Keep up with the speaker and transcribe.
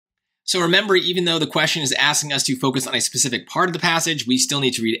So remember, even though the question is asking us to focus on a specific part of the passage, we still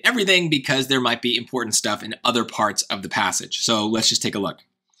need to read everything because there might be important stuff in other parts of the passage. So let's just take a look.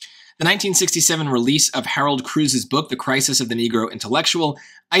 The 1967 release of Harold Cruz's book, The Crisis of the Negro Intellectual,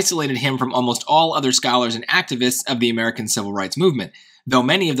 isolated him from almost all other scholars and activists of the American civil rights movement. Though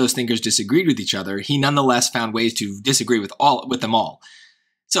many of those thinkers disagreed with each other, he nonetheless found ways to disagree with them all.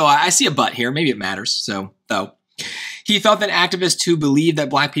 So I see a but here. Maybe it matters. Though. He thought that activists who believed that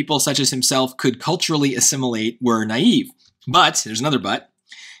black people such as himself could culturally assimilate were naive. But, there's another but,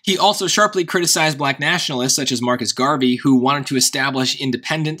 he also sharply criticized black nationalists such as Marcus Garvey, who wanted to establish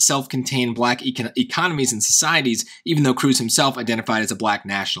independent, self-contained black economies and societies, even though Cruz himself identified as a black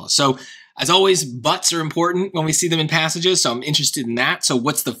nationalist. So, as always, buts are important when we see them in passages, so I'm interested in that. So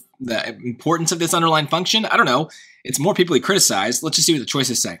what's the importance of this underlying function? I don't know. It's more people he criticized. Let's just see what the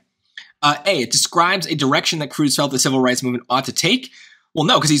choices say. A, it describes a direction that Cruz felt the civil rights movement ought to take. Well,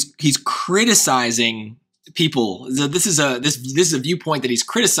 no, because he's criticizing people. This is a viewpoint that he's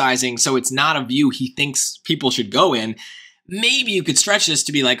criticizing, so it's not a view he thinks people should go in. Maybe you could stretch this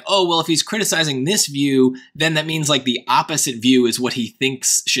to be like, oh, well, if he's criticizing this view, then that means like the opposite view is what he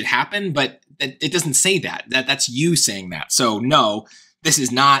thinks should happen. But it doesn't say that. That's you saying that. So no, this is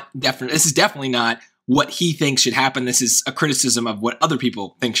definitely not what he thinks should happen. This is a criticism of what other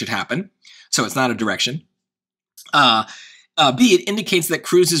people think should happen. So it's not a direction. B, it indicates that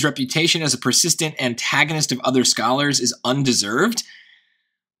Cruz's reputation as a persistent antagonist of other scholars is undeserved.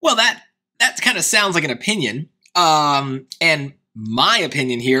 Well, that kind of sounds like an opinion. And my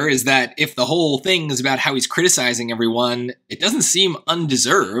opinion here is that if the whole thing is about how he's criticizing everyone, it doesn't seem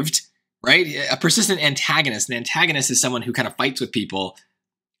undeserved, right? A persistent antagonist. An antagonist is someone who kind of fights with people.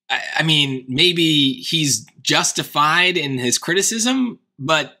 I mean, maybe he's justified in his criticism,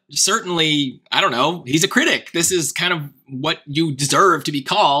 but certainly, I don't know, he's a critic. This is kind of what you deserve to be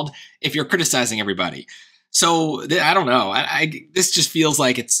called if you're criticizing everybody. So I don't know. This just feels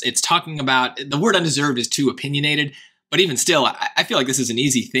like it's talking about, the word undeserved is too opinionated, but even still, I feel like this is an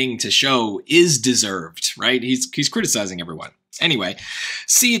easy thing to show is deserved, right? He's criticizing everyone. Anyway,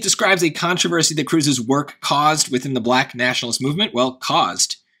 C, it describes a controversy that Cruz's work caused within the black nationalist movement. Well,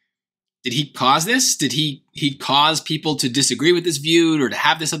 caused. Did he cause this? Did he cause people to disagree with this view or to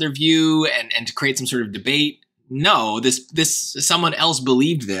have this other view and to create some sort of debate? No, this someone else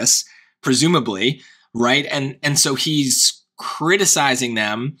believed this, presumably, right? And so he's criticizing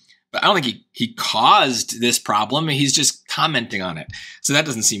them, but I don't think he caused this problem. He's just commenting on it. So that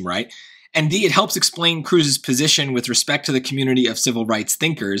doesn't seem right. And D, it helps explain Cruz's position with respect to the community of civil rights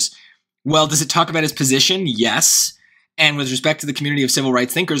thinkers. Well, does it talk about his position? Yes. And with respect to the community of civil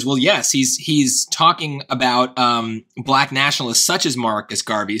rights thinkers, well, yes, he's talking about black nationalists such as Marcus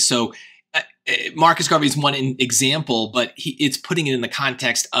Garvey. So Marcus Garvey is one example, but it's putting it in the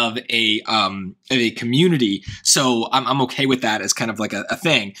context of a community. So I'm okay with that as kind of like a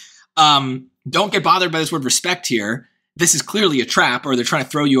thing. Don't get bothered by this word respect here. This is clearly a trap, or they're trying to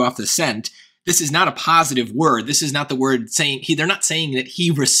throw you off the scent. This is not a positive word. This is not the word saying they're not saying that he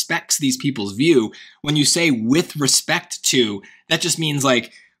respects these people's view. When you say with respect to, that just means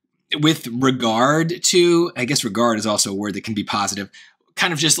like with regard to. I guess regard is also a word that can be positive.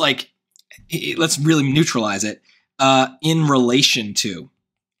 Kind of just like, let's really neutralize it. In relation to.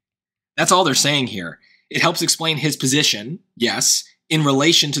 That's all they're saying here. It helps explain his position, yes, in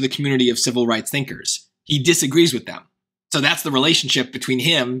relation to the community of civil rights thinkers. He disagrees with them. So that's the relationship between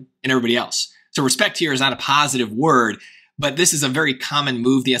him and everybody else. So respect here is not a positive word, but this is a very common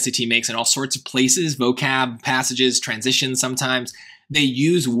move the SAT makes in all sorts of places, vocab, passages, transitions sometimes. They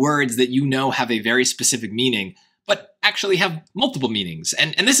use words that you know have a very specific meaning, but actually have multiple meanings.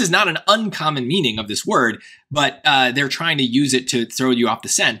 And this is not an uncommon meaning of this word, but they're trying to use it to throw you off the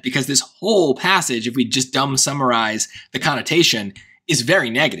scent because this whole passage, if we just dumb summarize the connotation, is very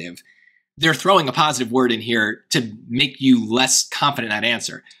negative. They're throwing a positive word in here to make you less confident in that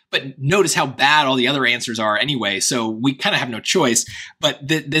answer. But notice how bad all the other answers are anyway, so we kind of have no choice. But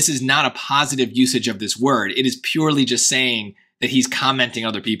this is not a positive usage of this word. It is purely just saying that he's commenting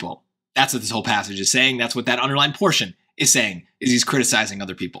other people. That's what this whole passage is saying. That's what that underlined portion is saying, is he's criticizing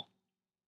other people.